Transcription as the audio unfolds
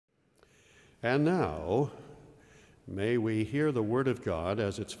And now, may we hear the word of God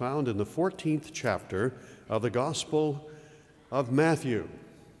as it's found in the 14th chapter of the Gospel of Matthew.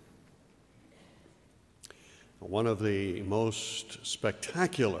 One of the most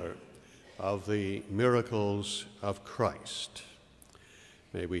spectacular of the miracles of Christ.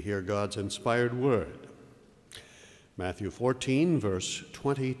 May we hear God's inspired word. Matthew 14, verse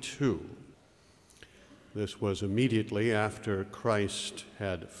 22. This was immediately after Christ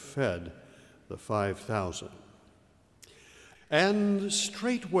had fed the 5,000. And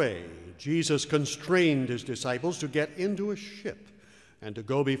straightway Jesus constrained his disciples to get into a ship and to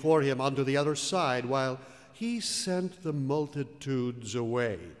go before him unto the other side while he sent the multitudes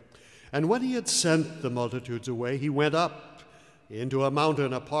away. And when he had sent the multitudes away, he went up into a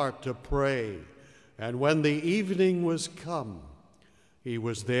mountain apart to pray. And when the evening was come, he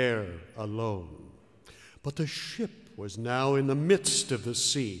was there alone. But the ship was now in the midst of the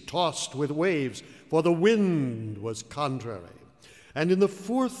sea, tossed with waves, for the wind was contrary. And in the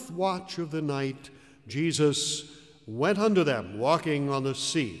fourth watch of the night, Jesus went unto them, walking on the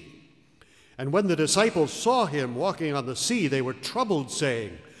sea. And when the disciples saw him walking on the sea, they were troubled,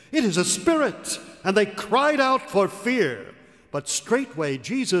 saying, It is a spirit! And they cried out for fear. But straightway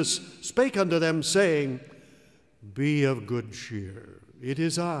Jesus spake unto them, saying, Be of good cheer, it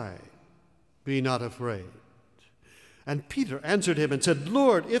is I, be not afraid. And Peter answered him and said,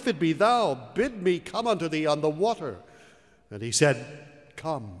 Lord, if it be thou, bid me come unto thee on the water. And he said,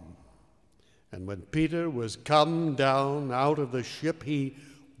 Come. And when Peter was come down out of the ship, he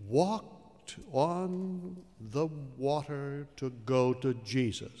walked on the water to go to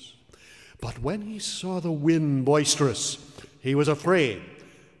Jesus. But when he saw the wind boisterous, he was afraid,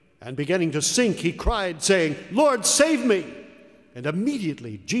 and beginning to sink, he cried, saying, Lord, save me! And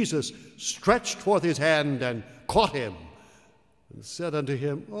immediately Jesus stretched forth his hand and caught him, and said unto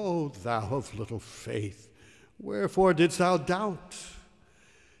him, O thou of little faith, wherefore didst thou doubt?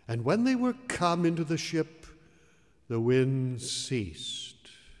 And when they were come into the ship, the wind ceased.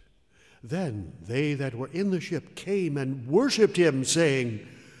 Then they that were in the ship came and worshipped him, saying,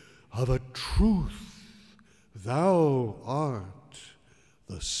 Of a truth, thou art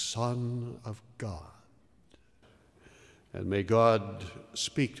the Son of God. And may God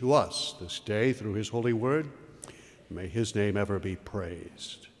speak to us this day through his holy word. May his name ever be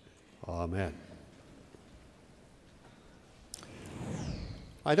praised. Amen.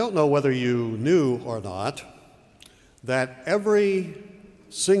 I don't know whether you knew or not that every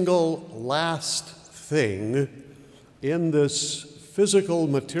single last thing in this physical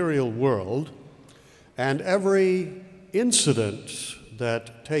material world and every incident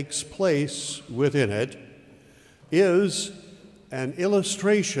that takes place within it is an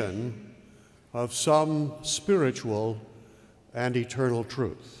illustration of some spiritual and eternal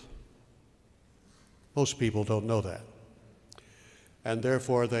truth. Most people don't know that. And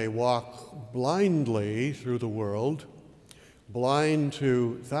therefore they walk blindly through the world, blind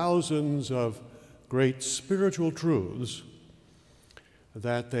to thousands of great spiritual truths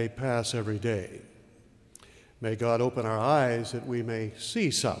that they pass every day. May God open our eyes that we may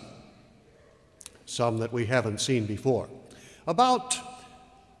see some that we haven't seen before. About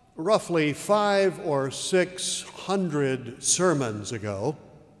roughly 500 or 600 sermons ago,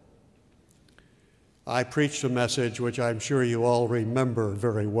 I preached a message which I'm sure you all remember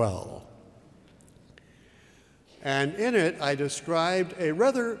very well. And in it, I described a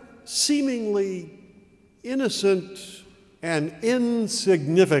rather seemingly innocent and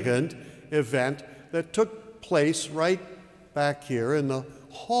insignificant event that took place right back here in the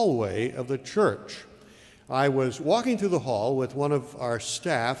hallway of the church. I was walking through the hall with one of our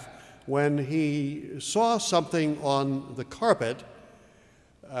staff when he saw something on the carpet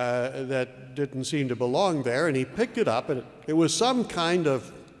that didn't seem to belong there, and he picked it up, and it was some kind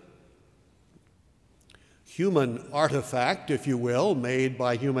of human artifact, if you will, made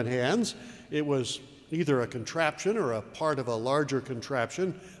by human hands. It was either a contraption or a part of a larger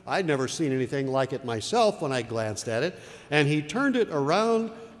contraption. I'd never seen anything like it myself when I glanced at it. And he turned it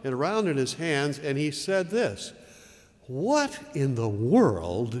around and around in his hands, and he said this, "What in the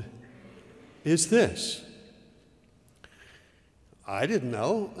world is this?" I didn't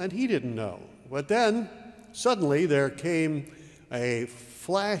know, and he didn't know. But then, suddenly, there came a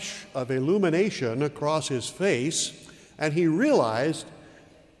flash of illumination across his face, and he realized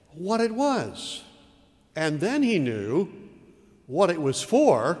what it was. And then he knew what it was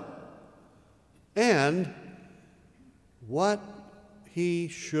for and what he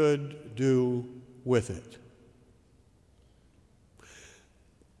should do with it.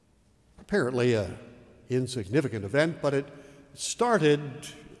 Apparently an insignificant event, but it started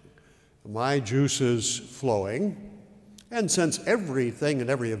my juices flowing, and since everything and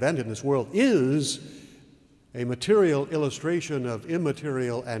every event in this world is a material illustration of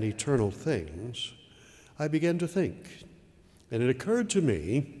immaterial and eternal things, I began to think, and it occurred to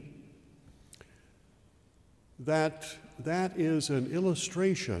me that that is an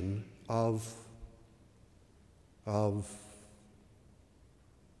illustration of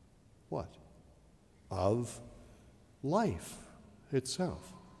what? Of life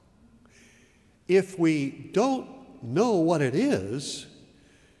itself. If we don't know what it is,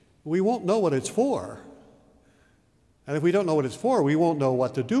 we won't know what it's for. And if we don't know what it's for, we won't know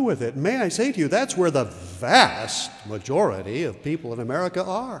what to do with it. May I say to you, that's where the vast majority of people in America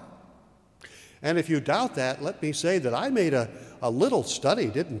are. And if you doubt that, let me say that I made a little study,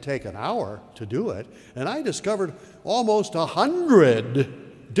 didn't take an hour to do it, and I discovered almost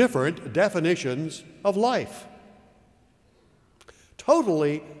 100 different definitions of life.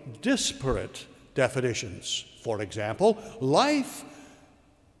 Totally disparate definitions. For example, life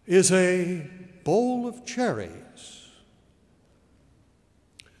is a bowl of cherries.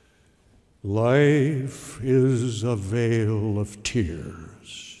 Life is a vale of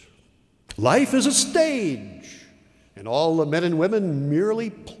tears. Life is a stage, and all the men and women merely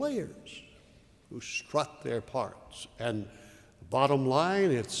players who strut their parts. And bottom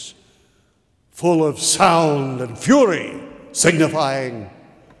line, it's full of sound and fury, signifying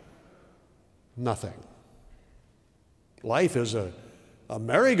nothing. Life is a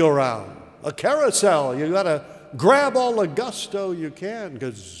merry-go-round, a carousel. You got to grab all the gusto you can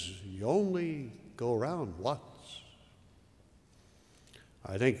because you only go around once.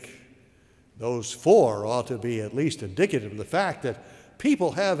 I think those four ought to be at least indicative of the fact that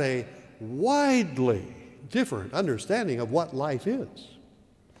people have a widely different understanding of what life is.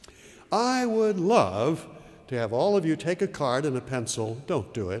 I would love to have all of you take a card and a pencil.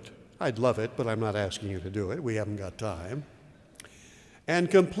 Don't do it. I'd love it, but I'm not asking you to do it. We haven't got time.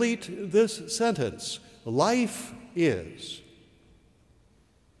 And complete this sentence. Life is.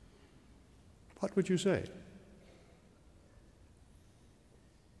 What would you say?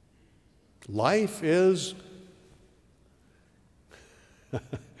 Life is,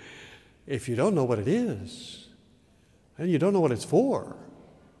 if you don't know what it is, and you don't know what it's for,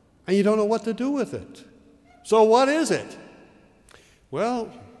 and you don't know what to do with it. So what is it?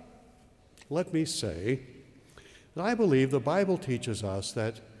 Well, let me say that I believe the Bible teaches us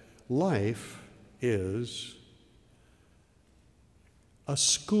that life is a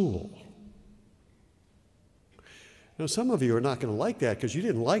school. Now, some of you are not going to like that because you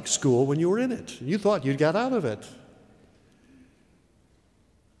didn't like school when you were in it. You thought you'd got out of it.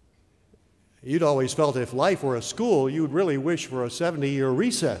 You'd always felt if life were a school, you'd really wish for a 70-year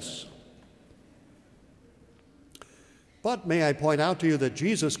recess. But may I point out to you that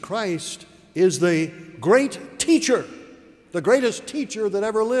Jesus Christ is the great teacher, the greatest teacher that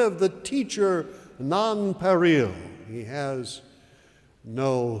ever lived, the teacher non pareil. He has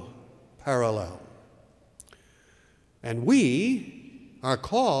no parallel. And we are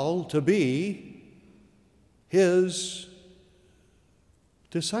called to be his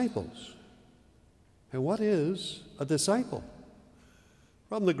disciples. And what is a disciple?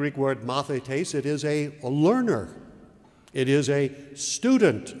 From the Greek word mathetes, it is a learner. It is a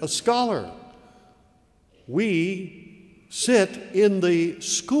student, a scholar. We sit in the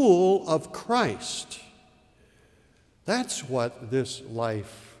school of Christ. That's what this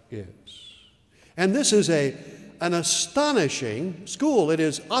life is. And this is an astonishing school. It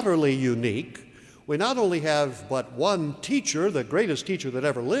is utterly unique. We not only have but one teacher, the greatest teacher that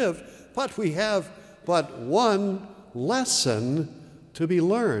ever lived, but we have but one lesson to be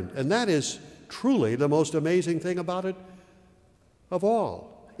learned. And that is truly the most amazing thing about it of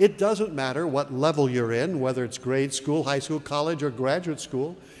all. It doesn't matter what level you're in, whether it's grade school, high school, college, or graduate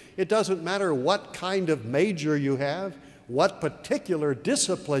school. It doesn't matter what kind of major you have, what particular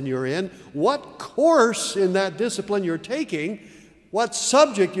discipline you're in, what course in that discipline you're taking, what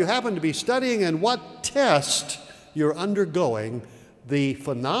subject you happen to be studying, and what test you're undergoing. The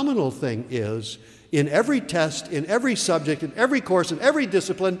phenomenal thing is, in every test, in every subject, in every course, in every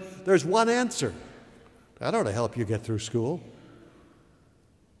discipline, there's one answer. That ought to help you get through school.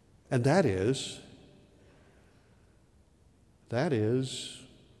 And that is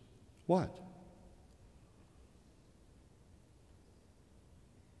what?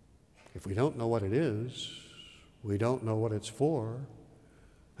 If we don't know what it is, we don't know what it's for,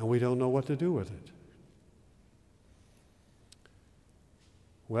 and we don't know what to do with it.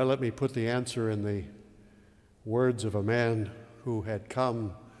 Well, let me put the answer in the words of a man who had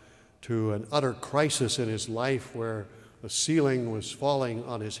come to an utter crisis in his life where the ceiling was falling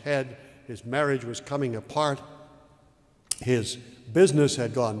on his head his marriage was coming apart. His business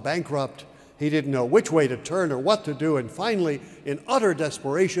had gone bankrupt. He didn't know which way to turn or what to do. And finally, in utter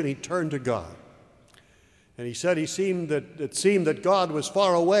desperation, he turned to God. And he said it seemed that God was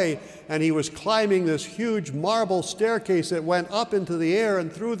far away, and he was climbing this huge marble staircase that went up into the air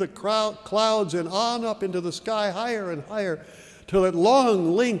and through the clouds and on up into the sky, higher and higher, till at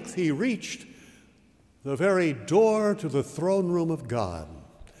long length he reached the very door to the throne room of God,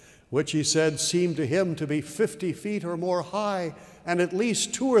 which he said seemed to him to be 50 feet or more high and at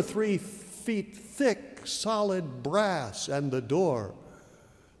least 2 or 3 feet thick, solid brass. And the doors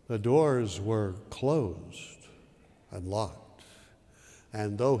were closed and locked.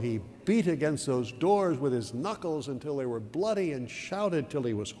 And though he beat against those doors with his knuckles until they were bloody and shouted till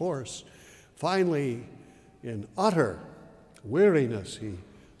he was hoarse, finally, in utter weariness, he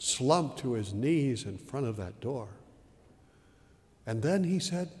slumped to his knees in front of that door. And then he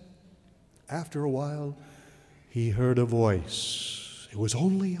said, after a while, he heard a voice. It was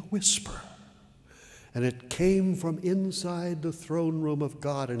only a whisper. And it came from inside the throne room of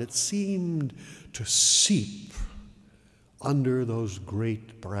God, and it seemed to seep under those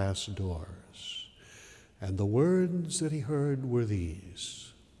great brass doors. And the words that he heard were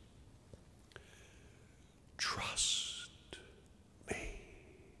these: trust me.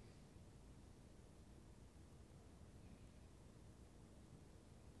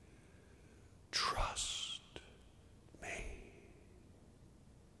 Trust me.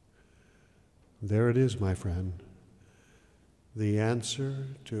 There it is, my friend. The answer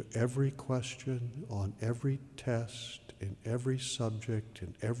to every question on every test, in every subject,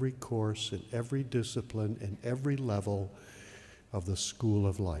 in every course, in every discipline, in every level of the school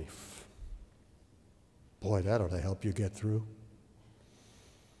of life. Boy, that ought to help you get through.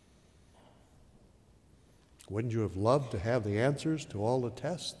 Wouldn't you have loved to have the answers to all the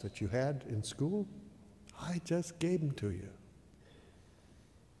tests that you had in school? I just gave them to you.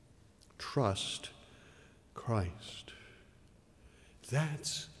 Trust Christ.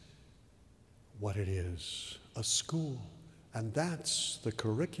 That's what it is, a school. And that's the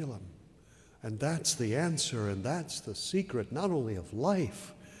curriculum. And that's the answer, and that's the secret, not only of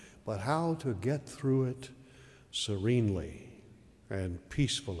life, but how to get through it serenely and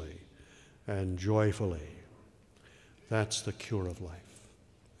peacefully and joyfully. That's the cure of life.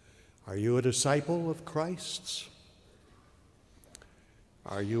 Are you a disciple of Christ's?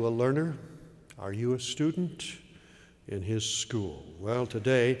 Are you a learner? Are you a student in his school? Well,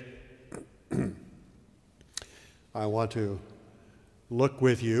 today I want to look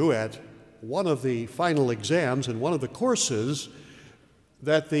with you at one of the final exams and one of the courses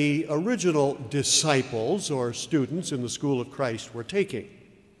that the original disciples or students in the school of Christ were taking.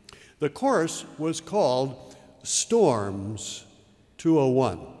 The course was called Storms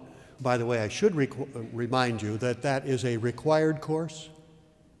 201. By the way, I should remind you that that is a required course.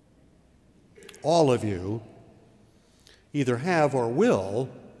 All of you either have or will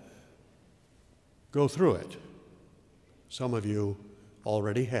go through it. Some of you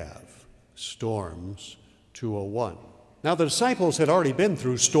already have. Storms 201. Now, the disciples had already been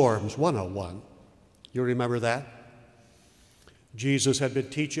through Storms 101. You remember that? Jesus had been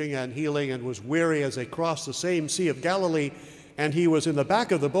teaching and healing and was weary as they crossed the same Sea of Galilee, and he was in the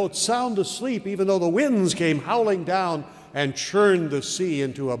back of the boat sound asleep, even though the winds came howling down and churned the sea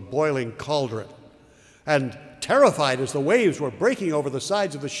into a boiling cauldron. And terrified as the waves were breaking over the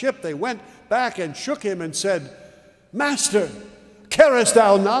sides of the ship, they went back and shook him and said, "Master, carest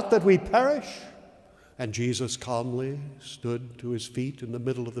thou not that we perish?" And Jesus calmly stood to his feet in the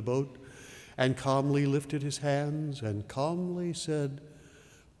middle of the boat and calmly lifted his hands and calmly said,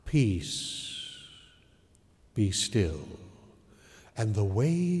 "Peace, be still." And the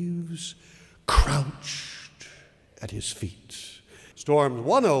waves crouched at his feet. Storm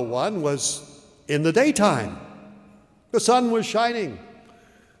 101 was in the daytime. The sun was shining.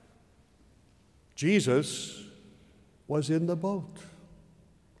 Jesus was in the boat.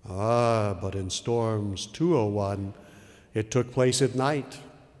 But in Storms 201, it took place at night,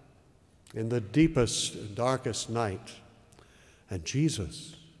 in the deepest, darkest night. And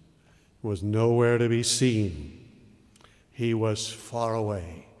Jesus was nowhere to be seen. He was far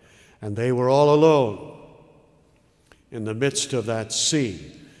away. And they were all alone in the midst of that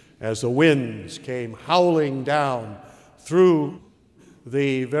sea as the winds came howling down through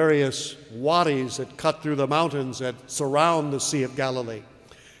the various wadis that cut through the mountains that surround the Sea of Galilee.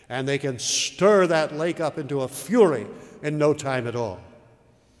 And they can stir that lake up into a fury in no time at all.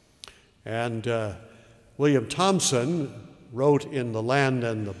 And William Thompson wrote in The Land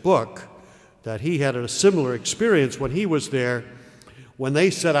and the Book that he had a similar experience when he was there, when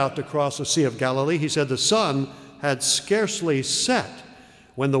they set out to cross the Sea of Galilee, he said the sun had scarcely set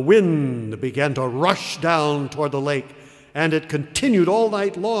when the wind began to rush down toward the lake, and it continued all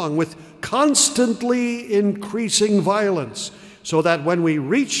night long with constantly increasing violence, so that when we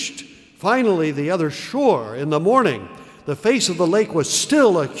reached finally the other shore in the morning, the face of the lake was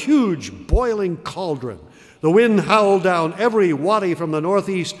still a huge boiling cauldron. The wind howled down every wadi from the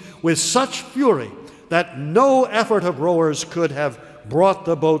northeast with such fury that no effort of rowers could have brought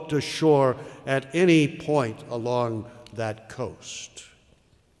the boat to shore at any point along that coast.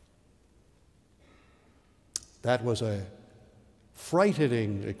 That was a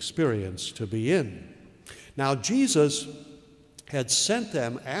frightening experience to be in. Now, Jesus had sent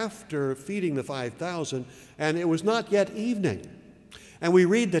them after feeding the 5,000, and it was not yet evening. And we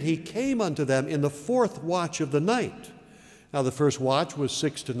read that he came unto them in the fourth watch of the night. Now, the first watch was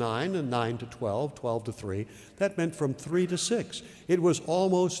 6 to 9, and 9 to 12, 12 to 3. That meant from 3 to 6. It was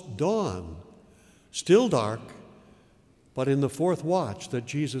almost dawn, still dark, but in the fourth watch that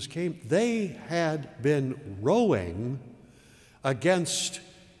Jesus came, they had been rowing against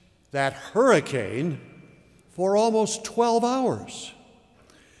that hurricane for almost 12 hours.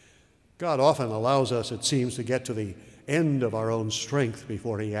 God often allows us, it seems, to get to the end of our own strength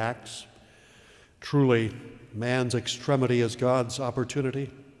before he acts. Truly, man's extremity is God's opportunity.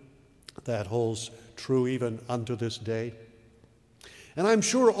 That holds true even unto this day. And I'm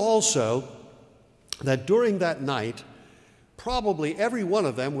sure also that during that night, probably every one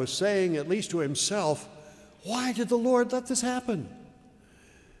of them was saying, at least to himself, why did the Lord let this happen?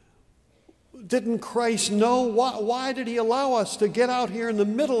 Didn't Christ know? Why did he allow us to get out here in the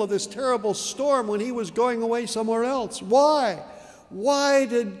middle of this terrible storm when he was going away somewhere else? Why? Why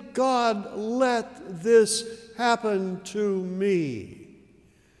did God let this happen to me?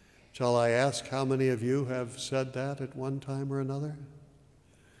 Shall I ask how many of you have said that at one time or another?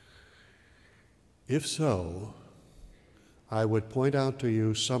 If so, I would point out to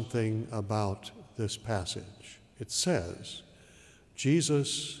you something about this passage. It says,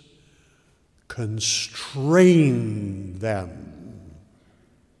 Jesus constrained them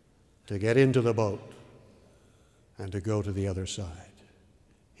to get into the boat and to go to the other side.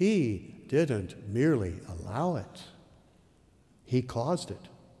 He didn't merely allow it. He caused it.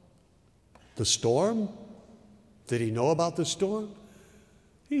 The storm? Did he know about the storm?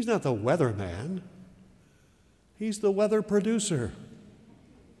 He's not the weatherman. He's the weather producer.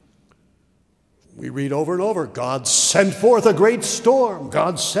 We read over and over, God sent forth a great storm.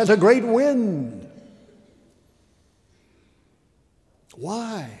 God sent a great wind.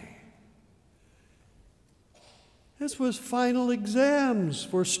 Why? This was final exams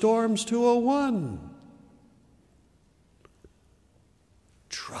for Storms 201.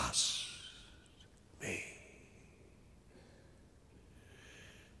 Trust me.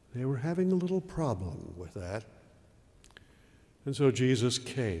 They were having a little problem with that. And so Jesus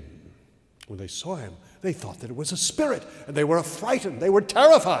came. When they saw him, they thought that it was a spirit, and they were frightened. They were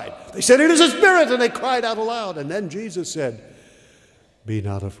terrified. They said, "It is a spirit," and they cried out aloud. And then Jesus said, "Be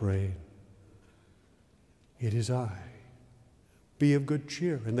not afraid. It is I. Be of good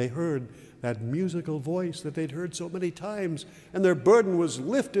cheer." And they heard that musical voice that they'd heard so many times, and their burden was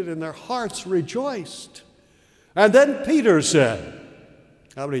lifted, and their hearts rejoiced. And then Peter said,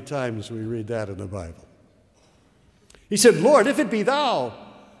 how many times we read that in the Bible? He said, "Lord, if it be thou,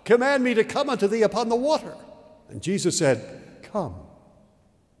 command me to come unto thee upon the water." And Jesus said, "Come."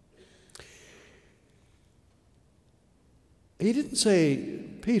 He didn't say,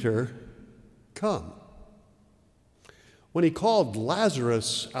 "Peter, come." When he called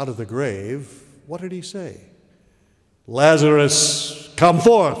Lazarus out of the grave, what did he say? "Lazarus, come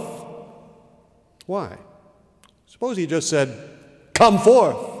forth." Why? Suppose he just said, "Come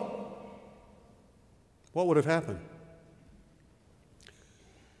forth." What would have happened?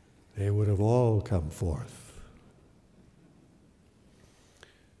 They would have all come forth.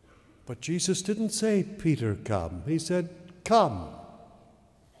 But Jesus didn't say, "Peter, come." He said, "Come."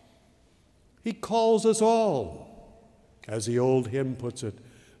 He calls us all. As the old hymn puts it,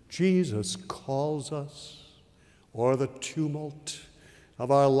 Jesus calls us o'er the tumult of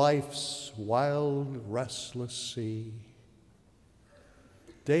our life's wild, restless sea.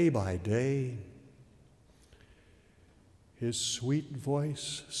 Day by day, his sweet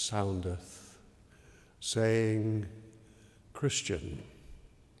voice soundeth, saying, "Christian,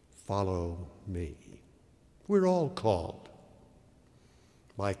 follow me." We're all called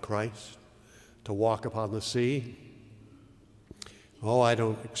by Christ to walk upon the sea. Oh, I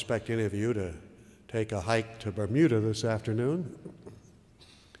don't expect any of you to take a hike to Bermuda this afternoon.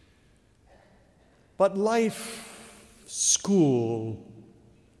 But life school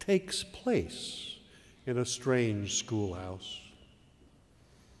takes place in a strange schoolhouse.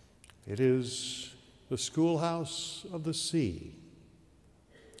 It is the schoolhouse of the sea.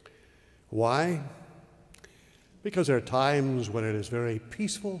 Why? Because there are times when it is very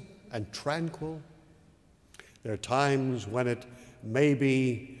peaceful and tranquil. There are times when it may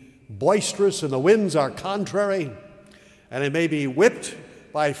be boisterous and the winds are contrary, and it may be whipped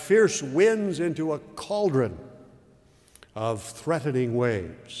by fierce winds into a cauldron of threatening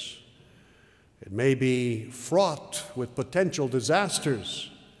waves. It may be fraught with potential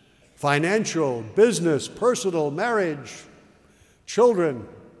disasters, financial, business, personal, marriage, children,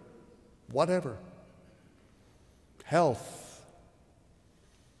 whatever, health,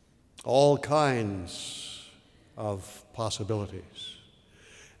 all kinds of possibilities.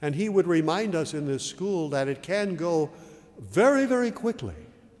 And he would remind us in this school that it can go very, very quickly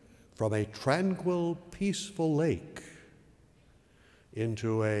from a tranquil, peaceful lake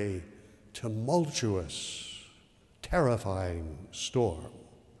into a tumultuous, terrifying storm.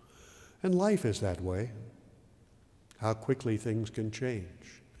 And life is that way, how quickly things can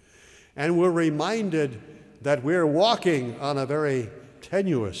change. And we're reminded that we're walking on a very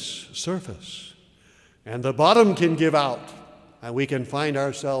tenuous surface, and the bottom can give out, and we can find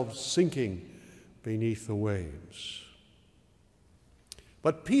ourselves sinking beneath the waves.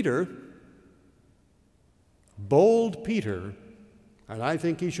 But Peter, bold Peter, and I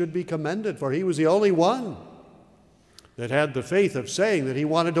think he should be commended, for he was the only one that had the faith of saying that he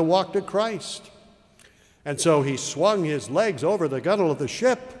wanted to walk to Christ. And so he swung his legs over the gunwale of the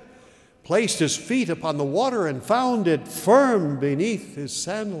ship, placed his feet upon the water, and found it firm beneath his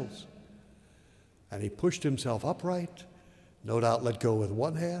sandals. And he pushed himself upright, no doubt let go with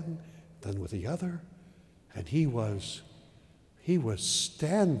one hand, then with the other, and he was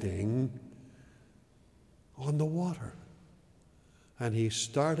standing on the water. And he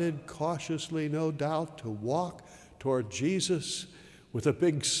started cautiously, no doubt, to walk toward Jesus with a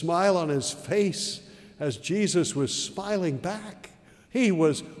big smile on his face as Jesus was smiling back. He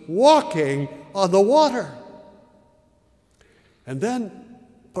was walking on the water. And then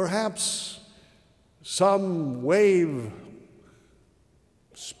perhaps some wave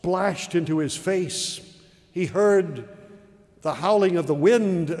splashed into his face. He heard the howling of the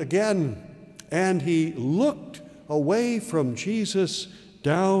wind again, and he looked away from Jesus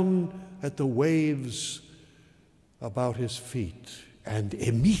down at the waves about his feet, and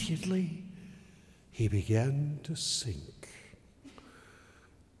immediately he began to sink.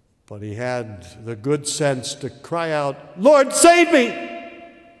 But he had the good sense to cry out, "Lord, save me!"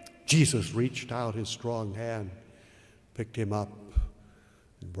 Jesus reached out his strong hand, picked him up,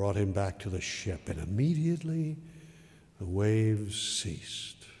 and brought him back to the ship, and immediately the waves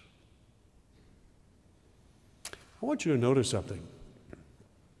ceased. I want you to notice something.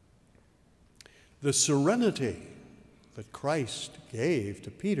 The serenity that Christ gave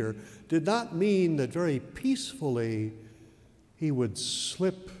to Peter did not mean that very peacefully he would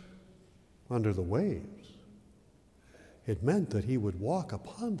slip under the waves. It meant that he would walk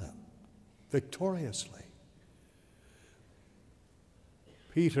upon them victoriously.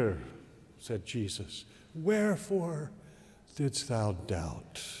 "Peter," said Jesus, "wherefore didst thou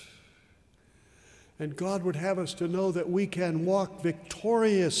doubt?" And God would have us to know that we can walk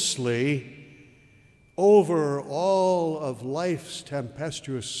victoriously over all of life's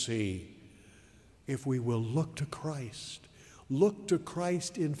tempestuous sea if we will look to Christ. Look to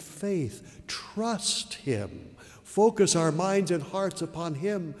Christ in faith. Trust him. Focus our minds and hearts upon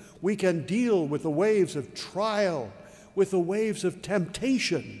him. We can deal with the waves of trial, with the waves of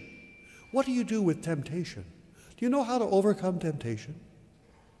temptation. What do you do with temptation? Do you know how to overcome temptation?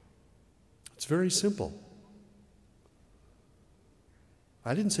 It's very simple.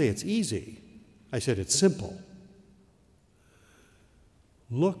 I didn't say it's easy. I said it's simple.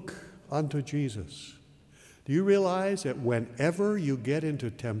 Look unto Jesus. Do you realize that whenever you get into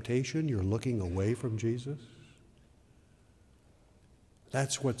temptation, you're looking away from Jesus?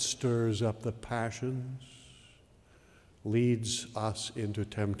 That's what stirs up the passions, leads us into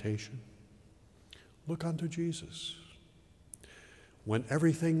temptation. Look unto Jesus. When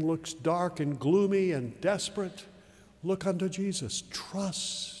everything looks dark and gloomy and desperate, look unto Jesus.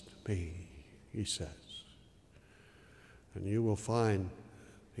 Trust me, he says, and you will find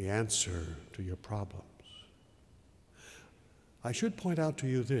the answer to your problems. I should point out to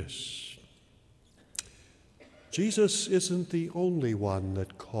you this. Jesus isn't the only one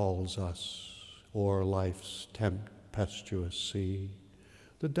that calls us o'er life's tempestuous sea.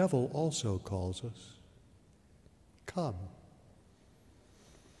 The devil also calls us. Come.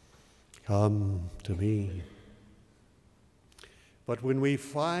 Come to me. But when we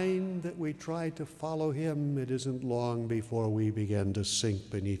find that we try to follow him, it isn't long before we begin to sink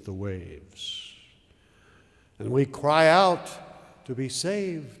beneath the waves. And we cry out to be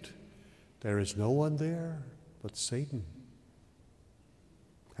saved. There is no one there but Satan.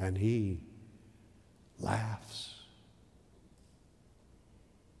 And he laughs.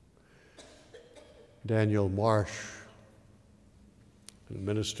 Daniel Marsh, a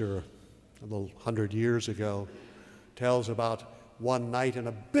minister a little 100 years ago, tells about one night in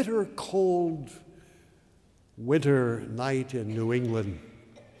a bitter cold winter night in New England.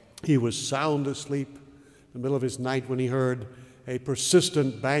 He was sound asleep in the middle of his night when he heard a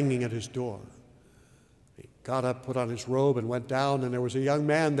persistent banging at his door. He got up, put on his robe, and went down, and there was a young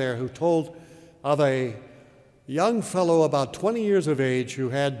man there who told of a young fellow about 20 years of age who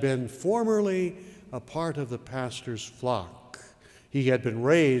had been formerly a part of the pastor's flock. He had been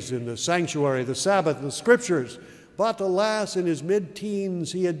raised in the sanctuary, the Sabbath, the Scriptures, but alas, in his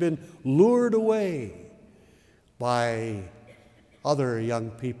mid-teens, he had been lured away by other young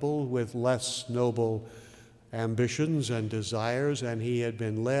people with less noble ambitions and desires, and he had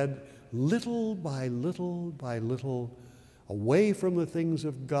been led little by little by little away from the things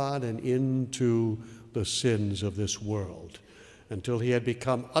of God and into the sins of this world until he had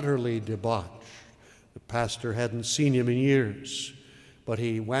become utterly debauched. The pastor hadn't seen him in years, but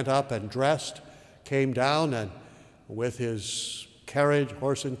he went up and dressed, came down, and with his carriage,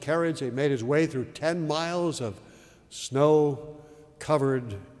 horse and carriage, he made his way through 10 miles of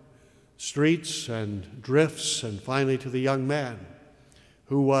snow-covered streets and drifts, and finally to the young man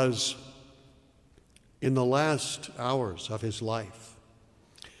who was in the last hours of his life.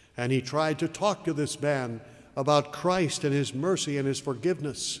 And he tried to talk to this man about Christ and his mercy and his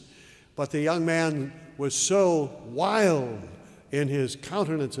forgiveness. But the young man was so wild in his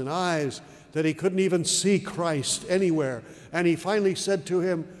countenance and eyes that he couldn't even see Christ anywhere. And he finally said to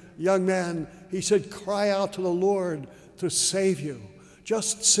him, "Young man," he said, "cry out to the Lord to save you.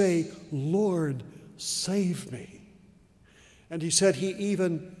 Just say, 'Lord, save me.'" And he said he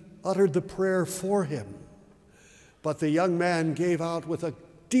even uttered the prayer for him. But the young man gave out with a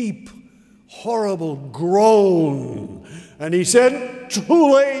deep, horrible groan. And he said,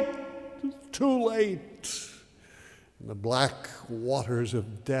 "Too late, too late." And the black waters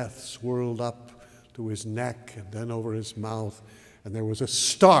of death swirled up to his neck and then over his mouth. And there was a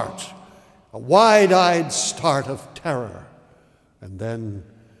start, a wide-eyed start of terror. And then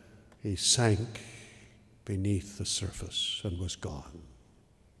he sank beneath the surface and was gone.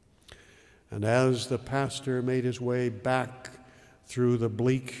 And as the pastor made his way back through the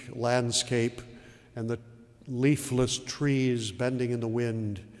bleak landscape and the leafless trees bending in the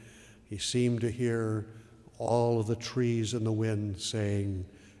wind, he seemed to hear all of the trees in the wind saying,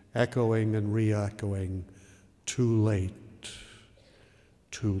 echoing and re-echoing, "Too late,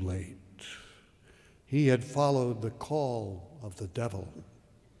 too late." He had followed the call of the devil,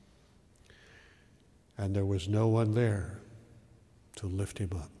 and there was no one there to lift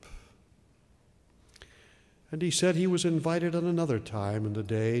him up. And he said he was invited on another time in the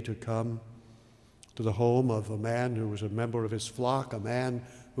day to come to the home of a man who was a member of his flock, a man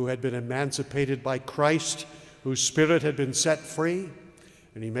who had been emancipated by Christ, whose spirit had been set free.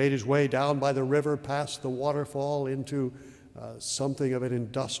 And he made his way down by the river, past the waterfall, into something of an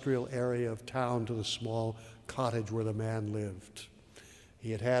industrial area of town, to the small cottage where the man lived.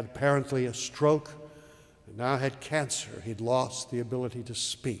 He had had apparently a stroke and now had cancer. He'd lost the ability to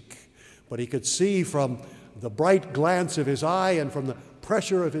speak. But he could see from the bright glance of his eye and from the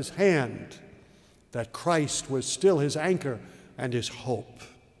pressure of his hand that Christ was still his anchor and his hope.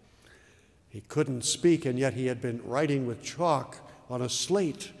 He couldn't speak, and yet he had been writing with chalk on a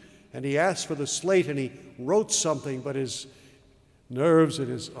slate. And he asked for the slate, and he wrote something, but his nerves in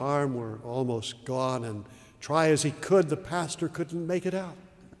his arm were almost gone, and try as he could, the pastor couldn't make it out.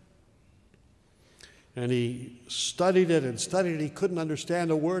 And he studied it and studied it. He couldn't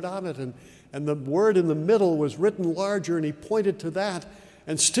understand a word on it, and the word in the middle was written larger, and he pointed to that,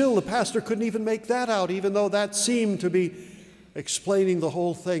 and still the pastor couldn't even make that out, even though that seemed to be explaining the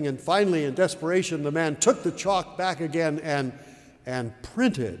whole thing. And finally, in desperation, the man took the chalk back again and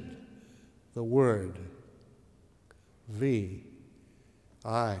printed the word VICTORY.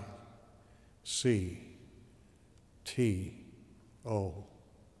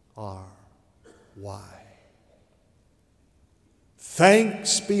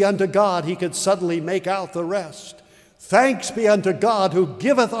 Thanks be unto God, he could suddenly make out the rest. Thanks be unto God who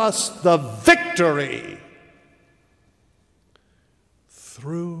giveth us the victory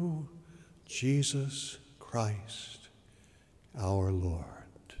through Jesus Christ our Lord.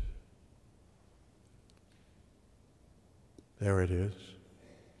 There it is.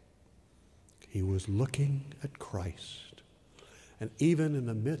 He was looking at Christ. And even in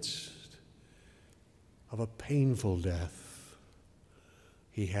the midst of a painful death,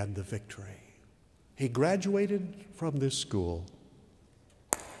 he had the victory. He graduated from this school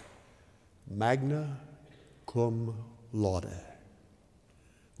magna cum laude,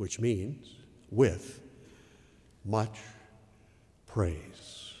 which means with much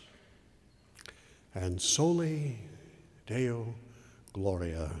praise. And soli Deo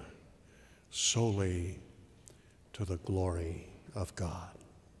Gloria, solely to the glory of God.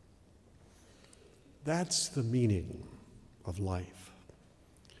 That's the meaning of life.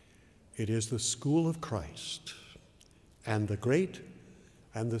 It is the school of Christ, and the great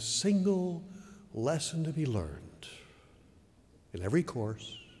and the single lesson to be learned in every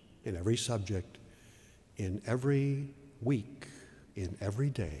course, in every subject, in every week, in every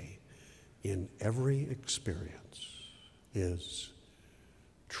day, in every experience is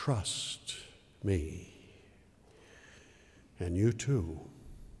trust me. And you too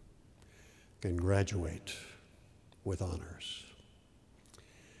can graduate with honors.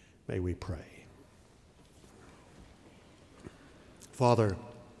 May we pray. Father,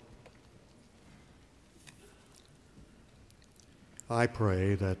 I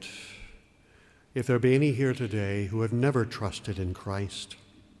pray that if there be any here today who have never trusted in Christ,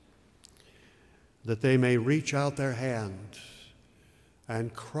 that they may reach out their hand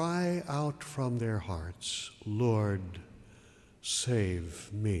and cry out from their hearts, Lord,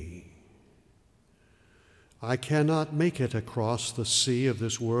 save me. I cannot make it across the sea of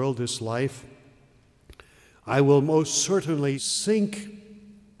this world, this life. I will most certainly sink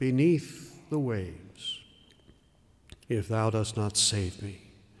beneath the waves if thou dost not save me.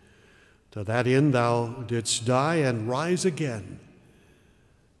 To that end thou didst die and rise again.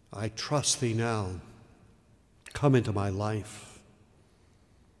 I trust thee now. Come into my life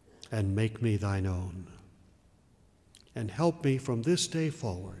and make me thine own. And help me from this day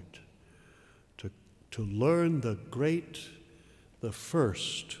forward to learn the great, the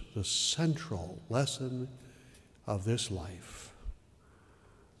first, the central lesson of this life,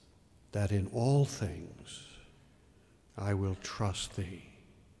 that in all things I will trust thee.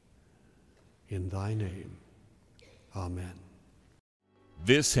 In thy name, amen.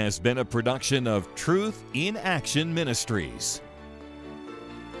 This has been a production of Truth in Action Ministries.